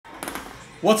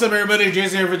What's up, everybody?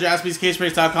 Jason here for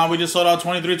JaspysCaseBreaks.com. We just sold out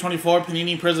 23-24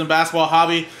 Panini Prizm Basketball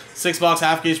Hobby 6-box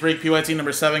half case break PYT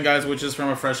number 7, guys, which is from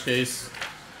a fresh case.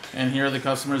 And here are the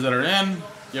customers that are in.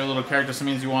 You have a little character, so it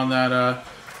means you won that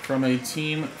from a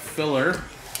team filler.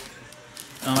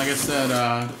 And like I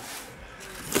said,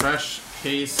 fresh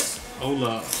case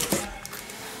Ola.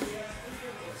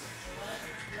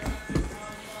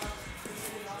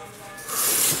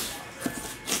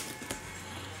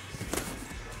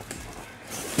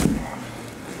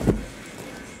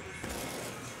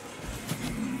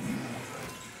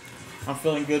 I'm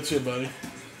feeling good too, buddy.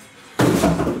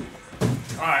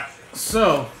 Alright,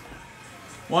 so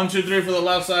 1, 2, 3 for the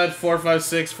left side, 4, 5,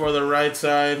 6 for the right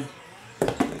side.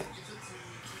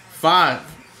 5.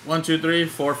 1, 2, 3,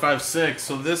 4, 5, 6.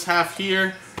 So this half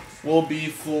here will be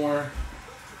for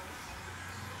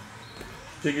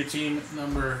pick your team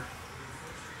number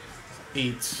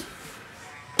 8.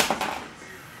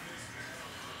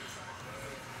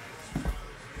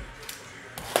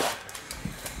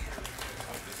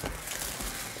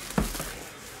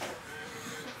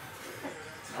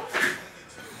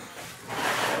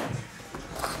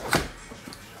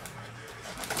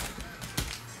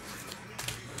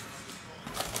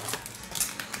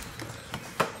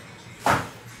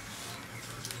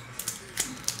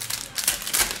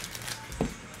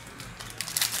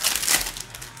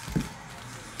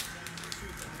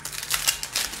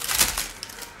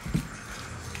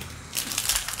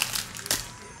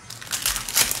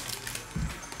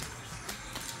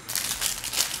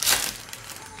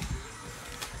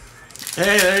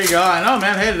 Hey, there you go. I know,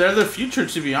 man. Hey, they're the future,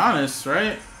 to be honest,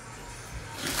 right?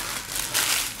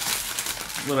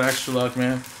 A little extra luck,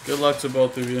 man. Good luck to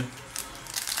both of you.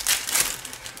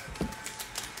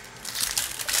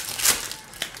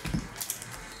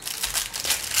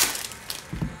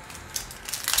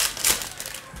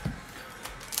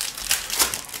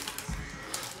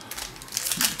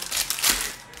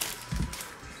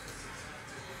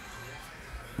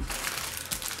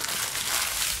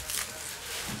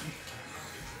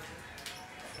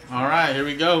 All right, here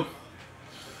we go.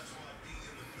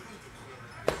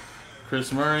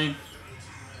 Chris Murray.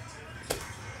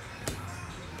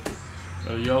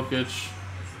 Jokic.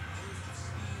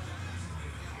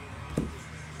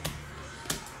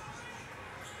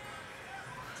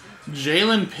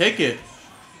 Jalen Pickett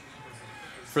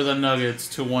for the Nuggets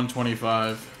to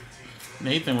 125.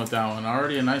 Nathan with that one.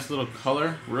 Already a nice little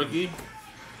color rookie.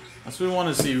 That's what we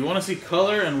want to see. We want to see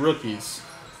color and rookies.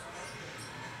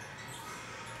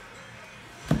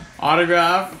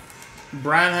 Autograph,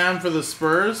 Branham for the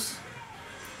Spurs.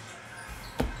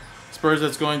 Spurs,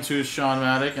 that's going to Sean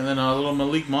Maddock. And then a little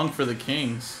Malik Monk for the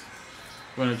Kings.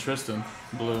 Going to Tristan,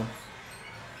 blue.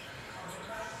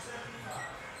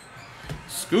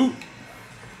 Scoot.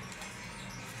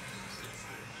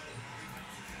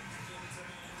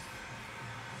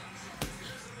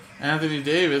 Anthony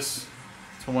Davis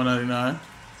to 199.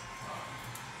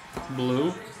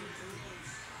 Blue.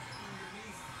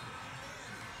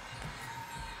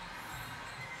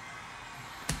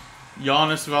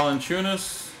 Giannis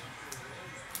Valanciunas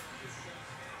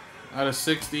out of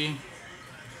 60.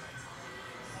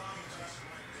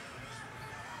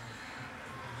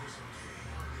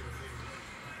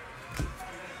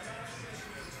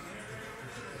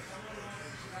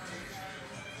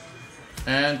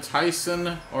 And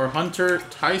Tyson, or Hunter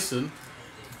Tyson,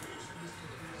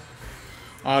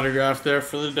 autograph there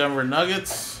for the Denver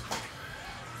Nuggets.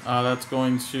 That's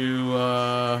going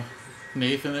to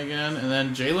Nathan again. And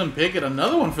then Jalen Pickett,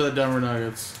 another one for the Denver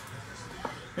Nuggets.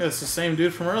 Yeah, it's the same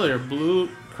dude from earlier. Blue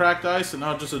cracked ice and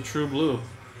now just a true blue.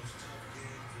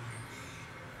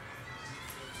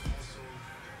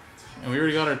 And we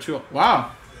already got our 2.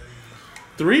 Wow.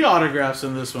 3 autographs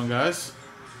in this one, guys.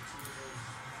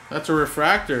 That's a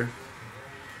refractor.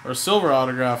 Or a silver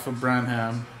autograph of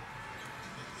Branham.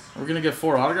 We're going to get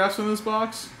 4 autographs in this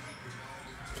box.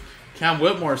 Cam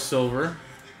Whitmore silver.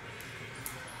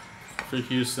 For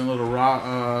Houston, little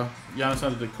Giannis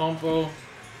Antetokounmpo.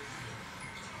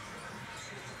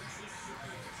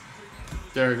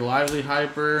 Derek Lively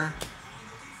hyper.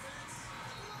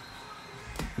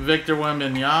 Victor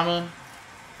Wembanyama.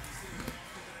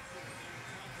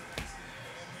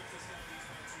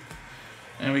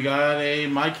 And we got a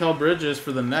Mikal Bridges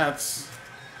for the Nets.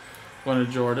 Going to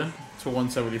Jordan to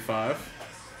 175.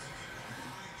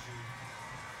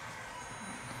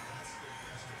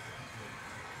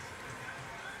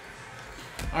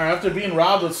 Alright, after being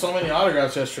robbed with so many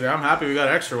autographs yesterday, I'm happy we got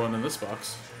an extra one in this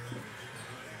box.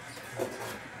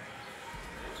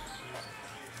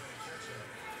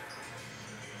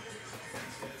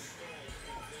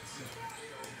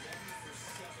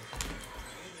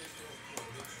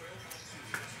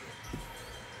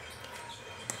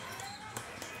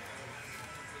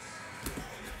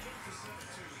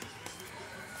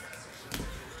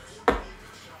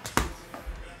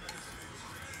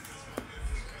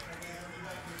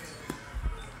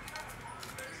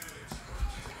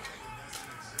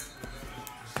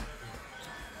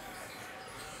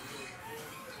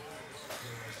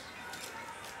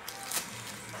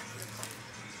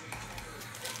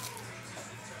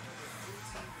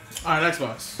 All right, next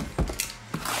box.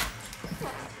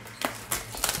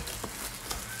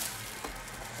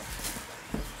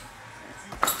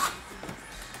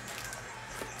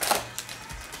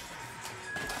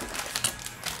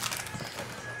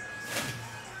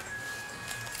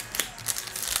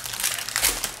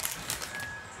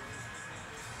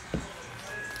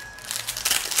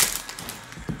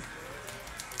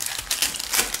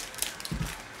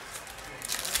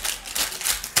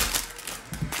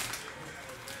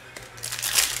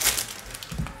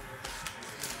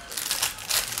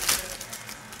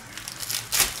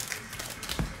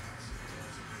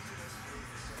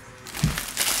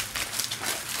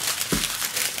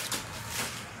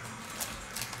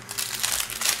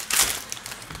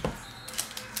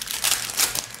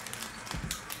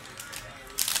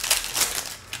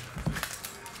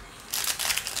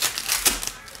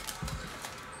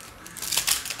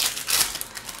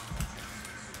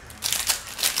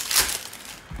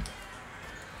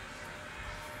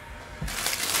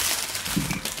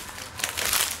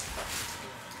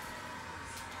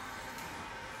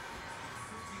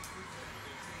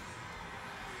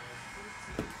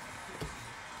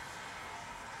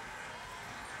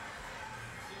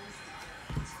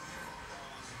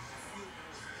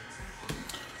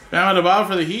 Bam at the bottom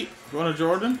for the Heat. Going to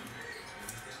Jordan.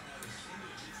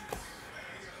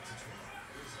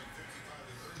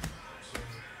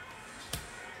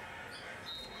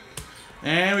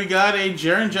 And we got a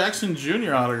Jaren Jackson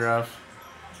Jr. autograph.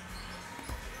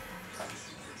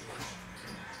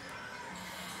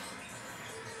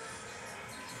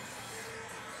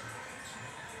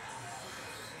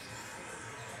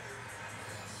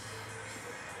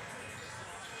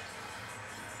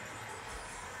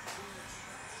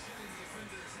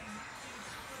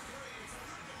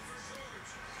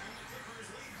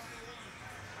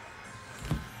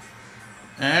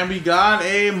 And we got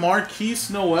a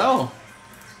Marquise Noel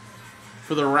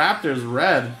for the Raptors,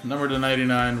 red, number to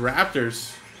 99.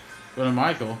 Raptors, go to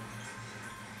Michael.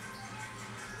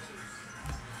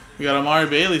 We got Amari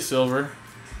Bailey, silver.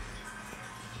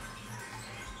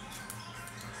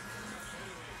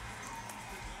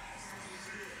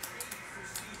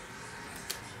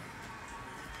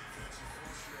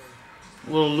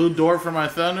 A little Lou Dort for my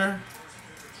Thunder.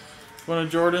 Going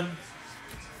to Jordan.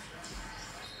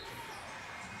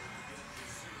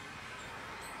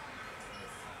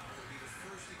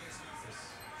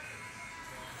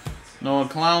 Noah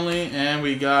Clowney, and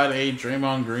we got a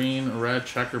Draymond Green red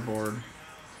checkerboard.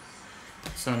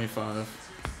 75.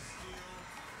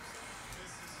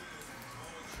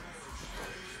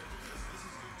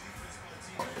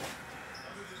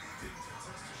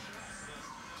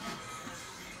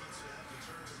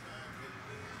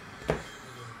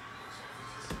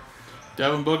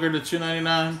 Devin Booker to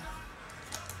 299.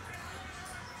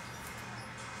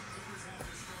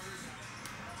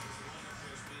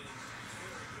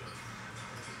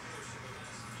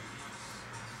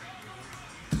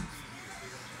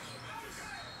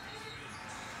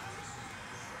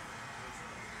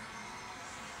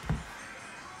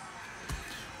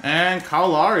 And Kyle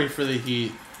Lowry for the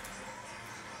Heat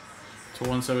to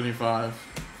 175.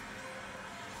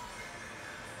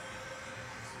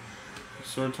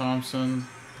 Sir Thompson.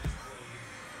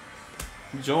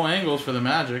 Joe Ingles for the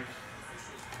Magic.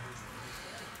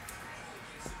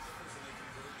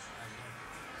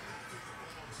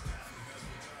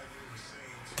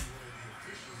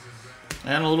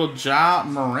 And a little Ja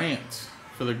Morant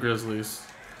for the Grizzlies.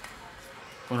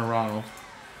 Winner Ronald.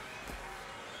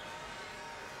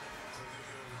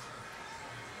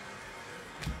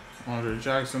 Andre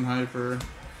Jackson hyper.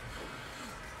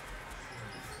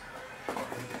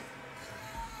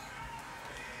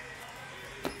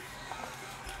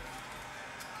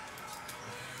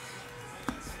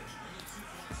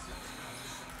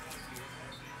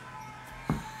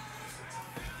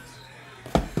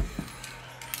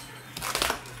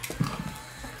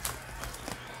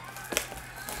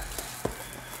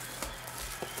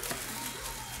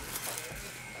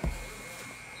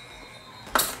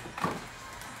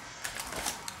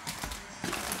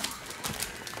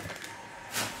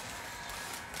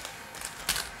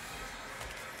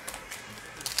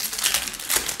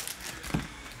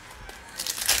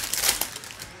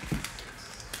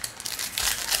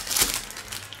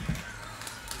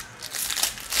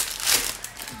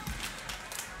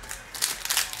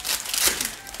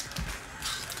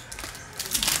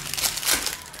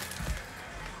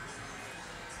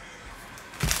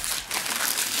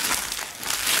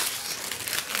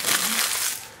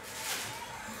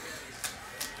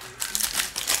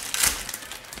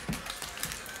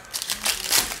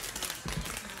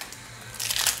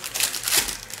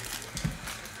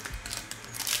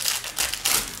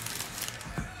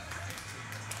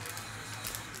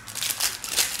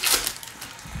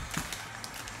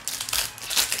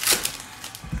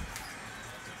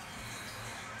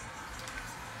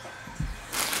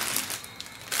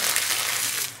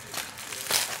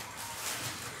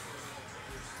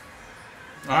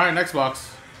 Alright, next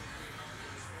box.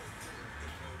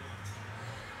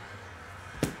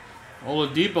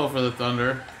 Oladipo for the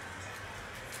Thunder.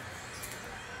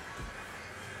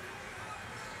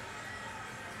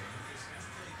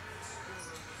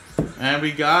 And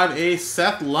we got a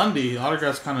Seth Lundy.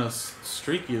 Autograph's kind of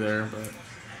streaky there, but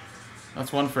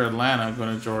that's one for Atlanta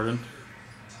going to Jordan.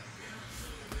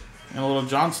 And a little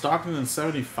John Stockton in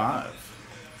 75.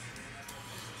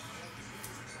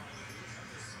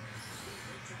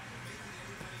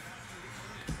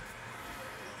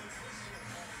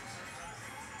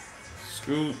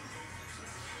 Scoot.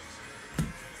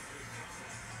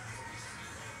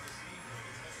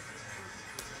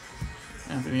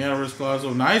 Anthony Edwards,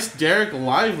 Glasgow. Nice Derek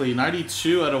Lively,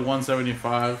 92 out of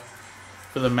 175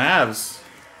 for the Mavs.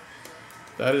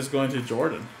 That is going to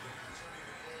Jordan.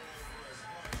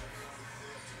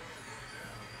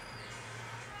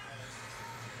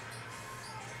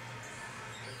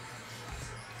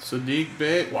 Sadiq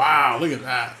Bey. Wow, look at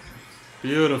that.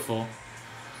 Beautiful.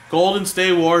 Golden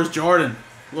State Warriors, Jordan.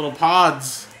 Little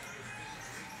pods.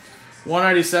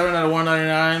 197 out of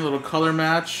 199. Little color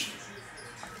match.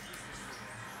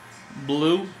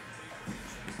 Blue.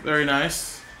 Very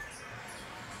nice.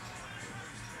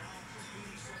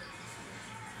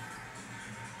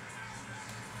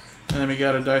 And then we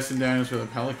got a Dyson Daniels for the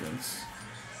Pelicans.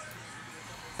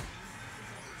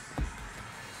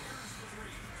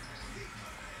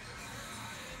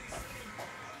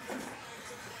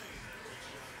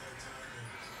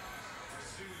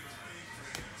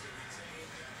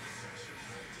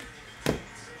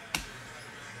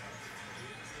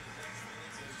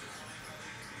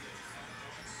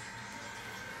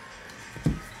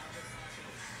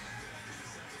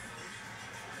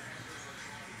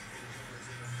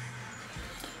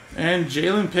 And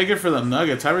Jalen Pickett for the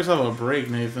Nuggets. Have yourself a break,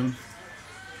 Nathan.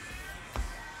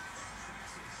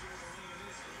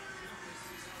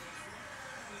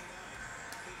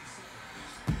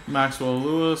 Maxwell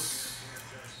Lewis.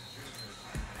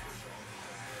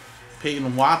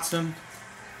 Peyton Watson.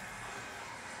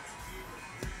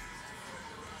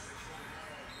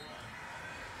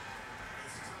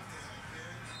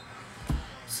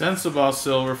 Sensabaugh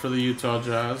Silver for the Utah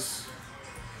Jazz.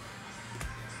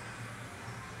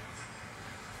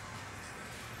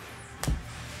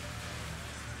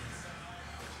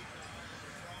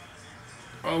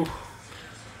 Oh,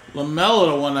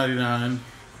 LaMelo to 199.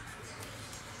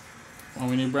 Oh,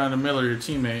 we need Brandon Miller, your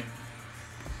teammate.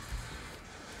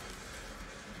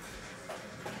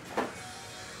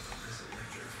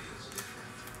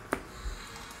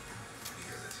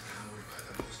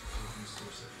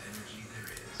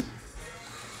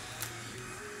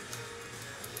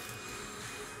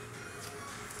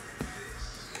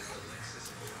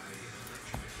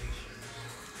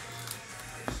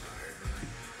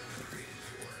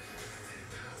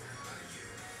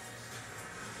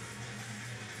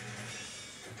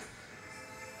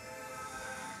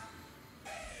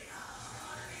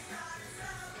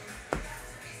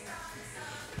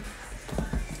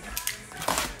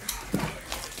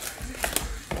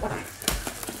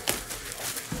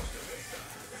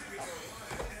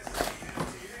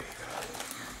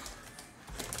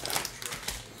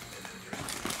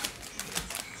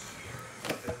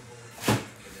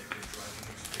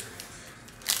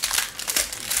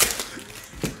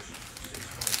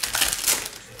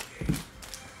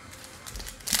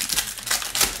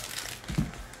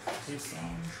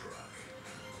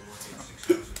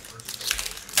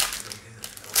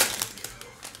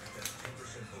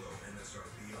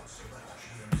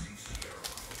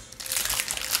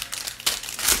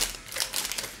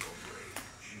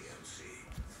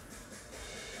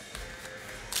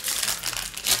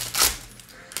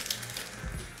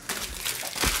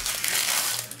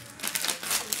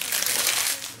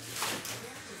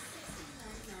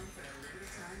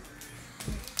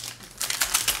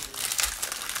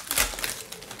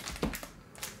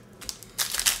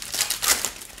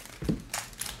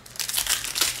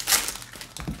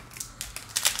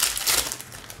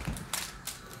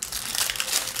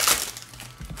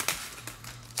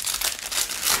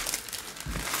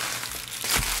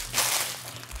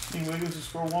 Wiggins to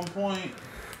score 1 point.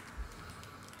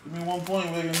 Give me 1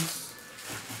 point, Wiggins.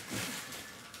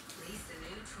 Lease the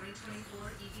new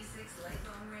 2024 EV6 light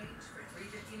long range for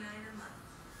 $359 a month.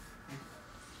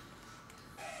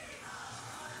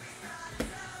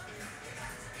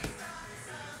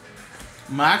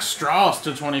 Max Strauss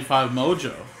to 25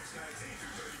 Mojo.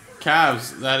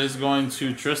 Cavs, that is going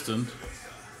to Tristan.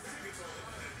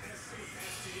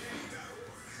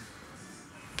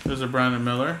 There's a Brandon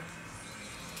Miller.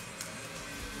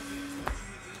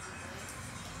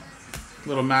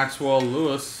 Little Maxwell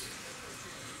Lewis.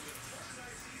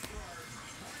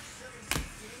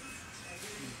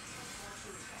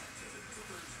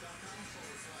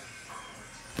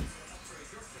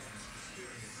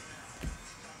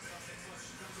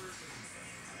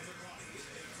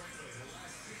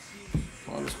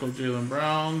 I'll just go Jaylen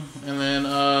Brown. And then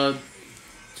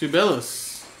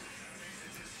Tubelis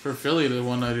for Philly to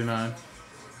 199.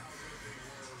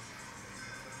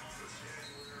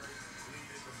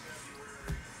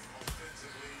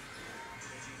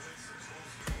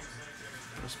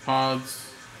 There's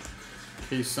Pods,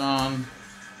 Kayson,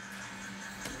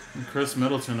 and Chris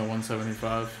Middleton to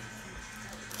 175.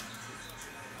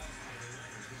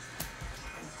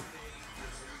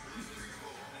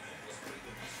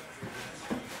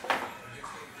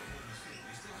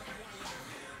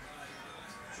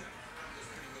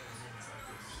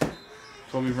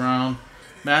 Kobe Brown,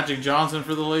 Magic Johnson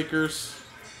for the Lakers.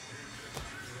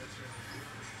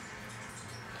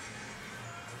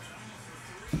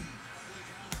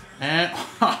 And,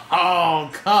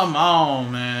 oh, come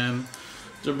on, man.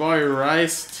 Jabari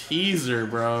Rice teaser,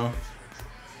 bro.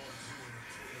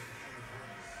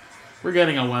 We're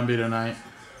getting a Wemby tonight.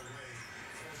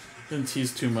 Didn't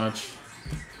tease too much.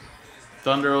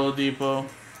 Thunder Oladipo.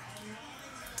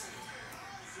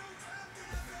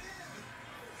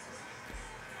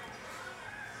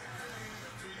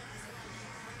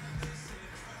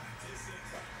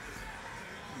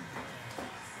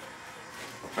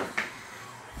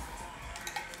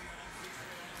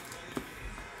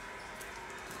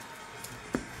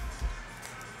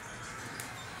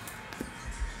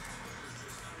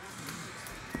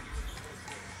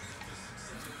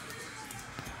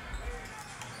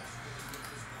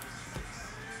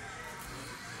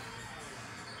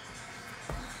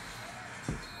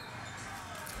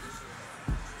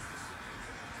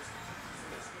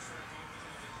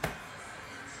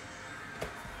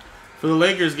 For the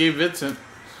Lakers, Gabe Vincent.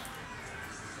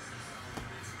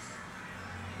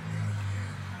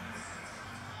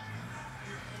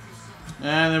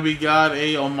 And then we got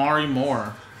a Omari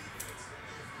Moore.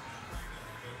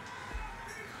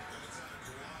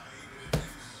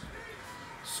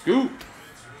 Scoop.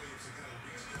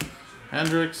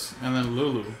 Hendricks, and then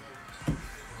Lulu.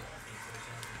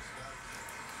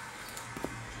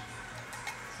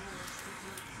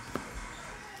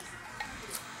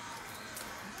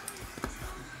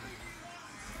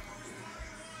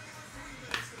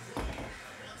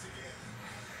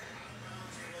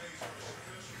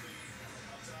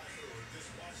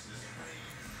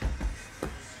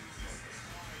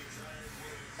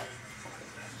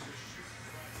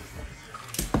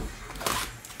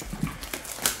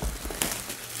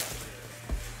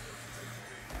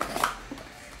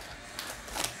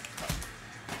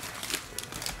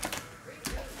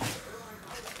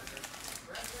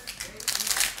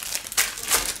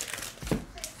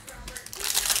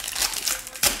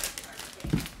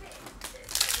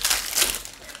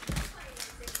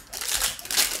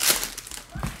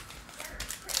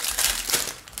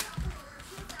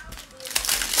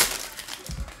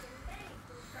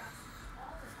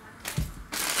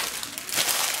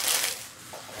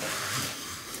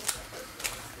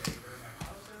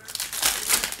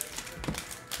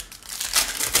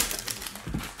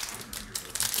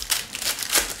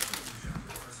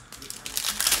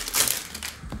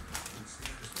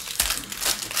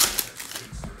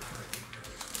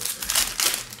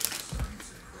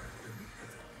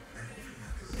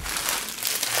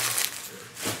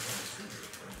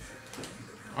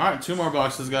 Alright, 2 more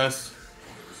boxes, guys.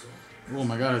 Oh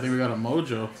my god, I think we got a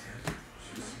Mojo.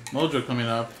 Mojo coming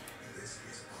up.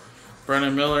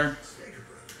 Brennan Miller.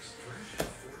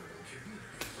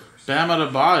 Bam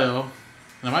Adebayo.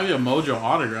 That might be a Mojo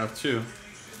autograph, too.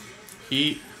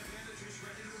 Heat.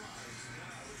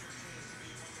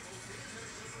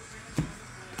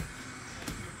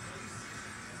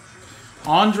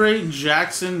 Andre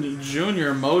Jackson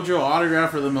Jr. Mojo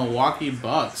autograph for the Milwaukee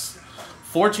Bucks.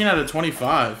 14 out of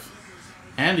 25.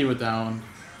 Handy with that one.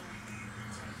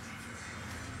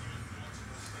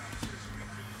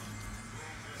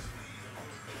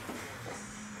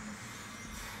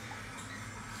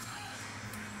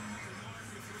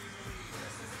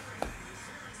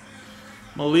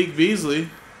 Malik Beasley.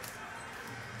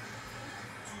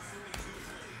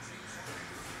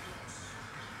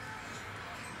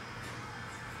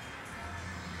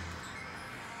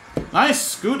 Nice.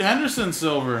 Scoot Henderson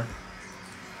silver.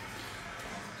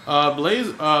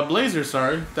 Blazer,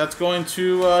 sorry. That's going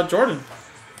to Jordan.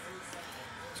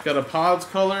 It's got a Pods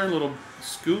color, little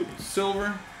Scoot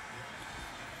silver.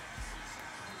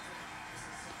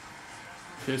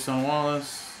 Jason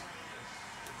Wallace.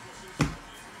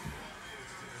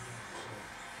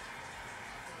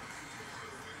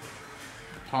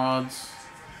 Pods.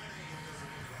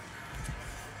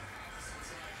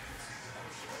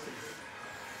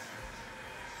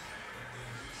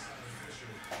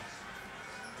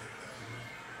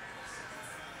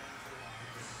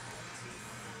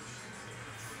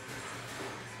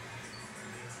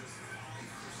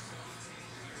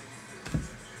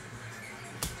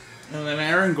 And then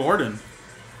Aaron Gordon.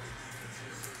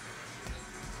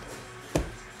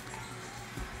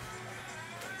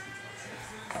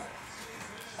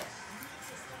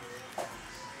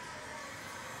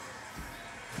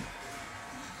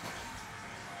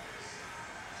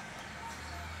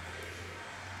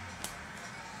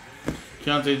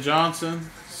 Keontae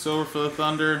Johnson, silver for the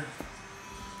Thunder.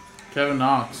 Kevin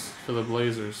Knox for the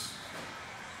Blazers.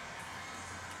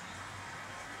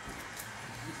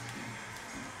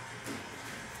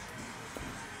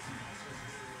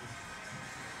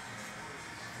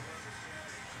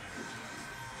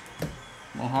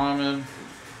 Mohammed.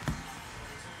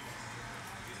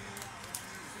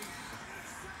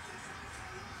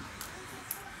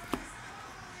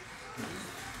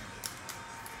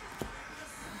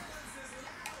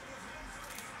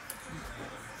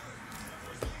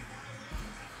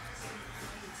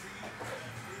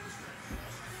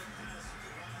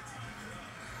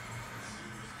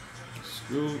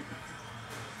 Scoot.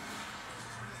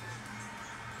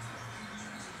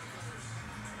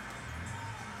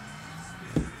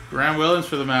 Grant Williams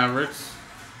for the Mavericks.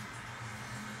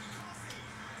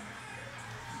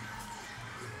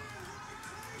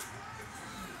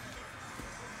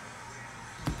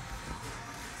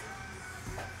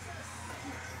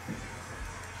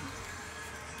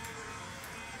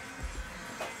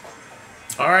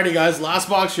 Alrighty, guys, last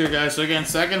box here, guys. So again,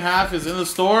 second half is in the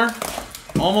store.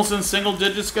 Almost in single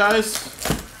digits, guys.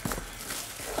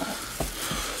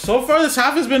 So far, this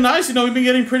half has been nice. You know, we've been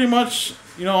getting pretty much,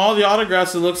 you know, all the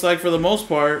autographs, it looks like, for the most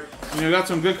part. You know, we got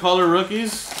some good color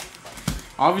rookies.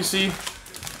 Obviously,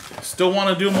 still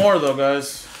want to do more, though,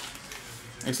 guys.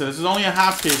 Like I said, this is only a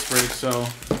half case break, so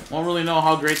won't really know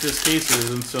how great this case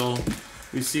is until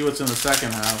we see what's in the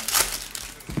second half.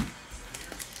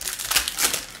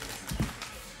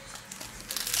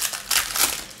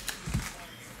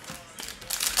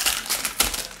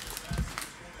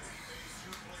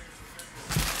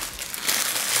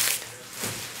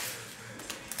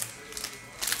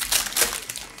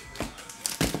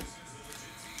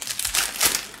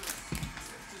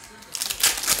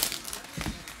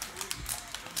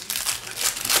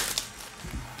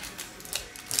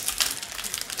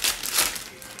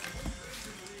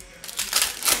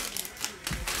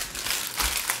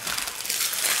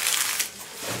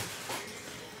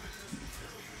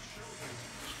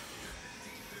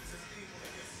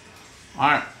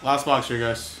 Alright, last box here,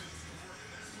 guys.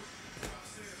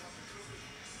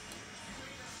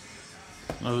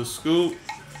 Another scoop.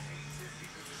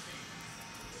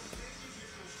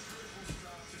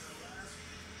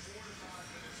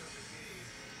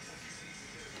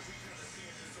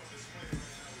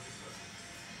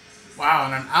 Wow,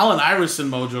 and an Allen Iverson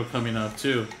mojo coming up,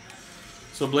 too.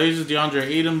 So Blazers, DeAndre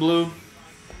Ayton blue.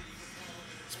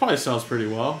 This probably sells pretty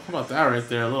well. How about that right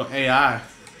there? A little AI.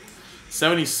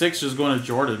 76 is going to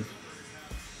Jordan.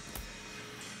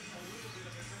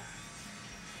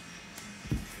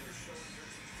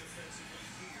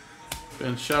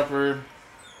 Ben Shepherd.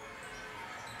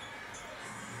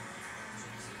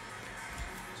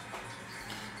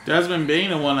 Desmond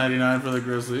Bane at 199 for the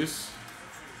Grizzlies.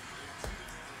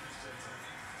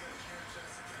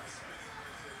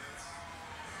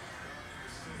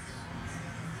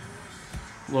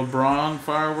 LeBron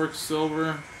fireworks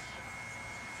silver.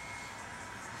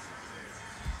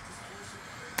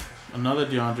 Another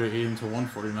DeAndre Ayton to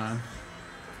 149.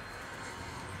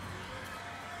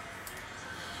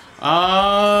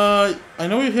 I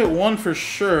know we've hit one for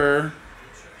sure.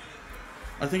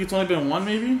 I think it's only been one,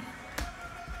 maybe?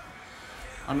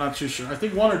 I'm not too sure. I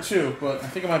think one or two, but I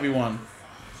think it might be one.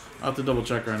 I'll have to double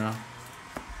check right now.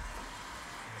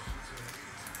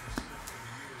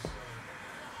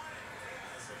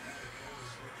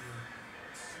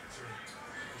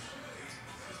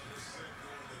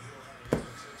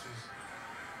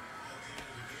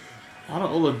 A lot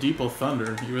of Oladipo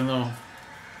Thunder, even though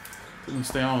didn't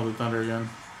stay on with the Thunder again.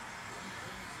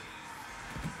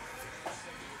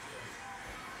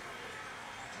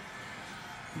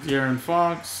 De'Aaron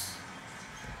Fox.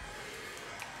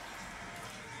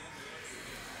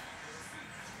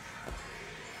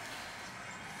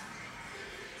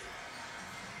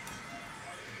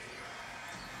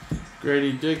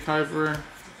 Grady Dick-Hyper.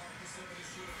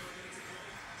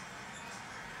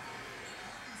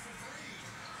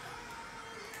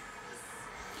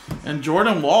 And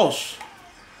Jordan Walsh.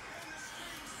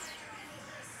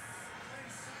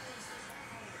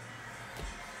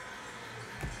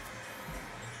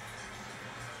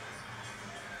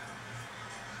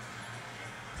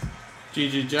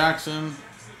 G.G. Jackson.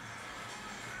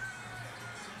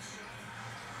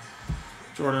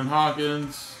 Jordan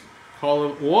Hawkins. Call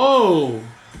it. Whoa!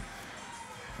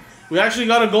 We actually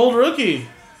got a gold rookie.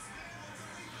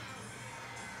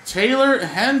 Taylor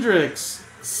Hendricks.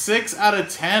 6 out of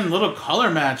 10. Little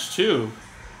color match, too.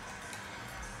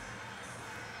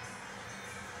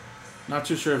 Not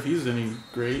too sure if he's any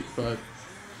great, but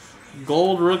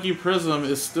gold rookie Prizm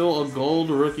is still a gold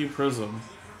rookie Prizm.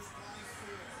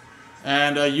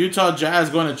 And Utah Jazz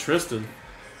going to Tristan.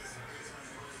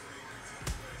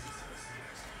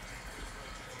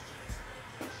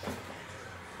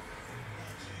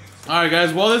 Alright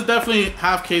guys, well this definitely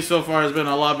half case so far has been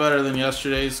a lot better than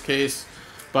yesterday's case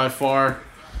by far.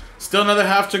 Still another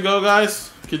half to go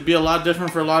guys. Could be a lot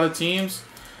different for a lot of teams.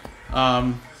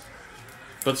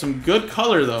 But some good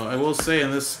color though, I will say,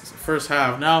 in this first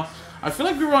half. Now, I feel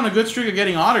like we were on a good streak of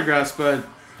getting autographs, but I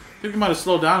think we might have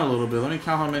slowed down a little bit. Let me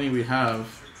count how many we have.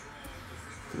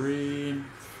 3,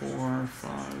 4,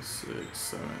 5, 6,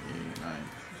 7, 8, 9.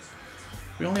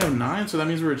 We only have 9, so that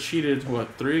means we were cheated,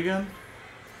 what, 3 again?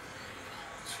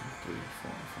 2, 3,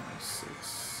 4, 5,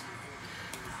 6.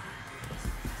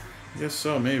 I guess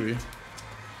so, maybe.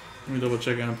 Let me double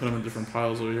check and put them in different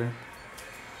piles over here.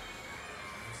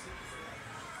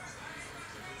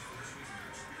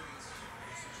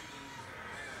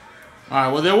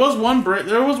 Alright, well there was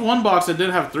one box that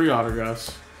did have 3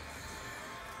 autographs.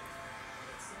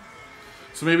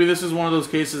 So maybe this is one of those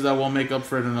cases that won't make up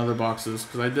for it in other boxes,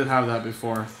 because I did have that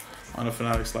before on a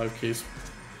Fanatics Live case.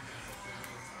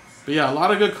 But yeah, a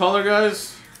lot of good color,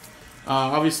 guys.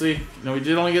 Obviously, you know, we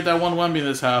did only get that one Wemby in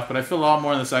this half, but I feel a lot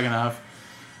more in the second half.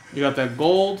 We got that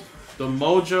gold, the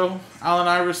Mojo, Allen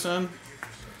Iverson.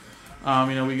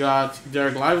 You know, we got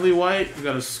Derek Lively white, we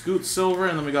got a Scoot silver,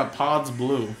 and then we got Pods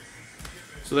blue.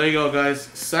 So there you go, guys.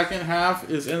 Second half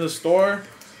is in the store.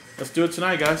 Let's do it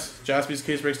tonight, guys.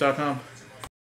 JaspysCaseBreaks.com.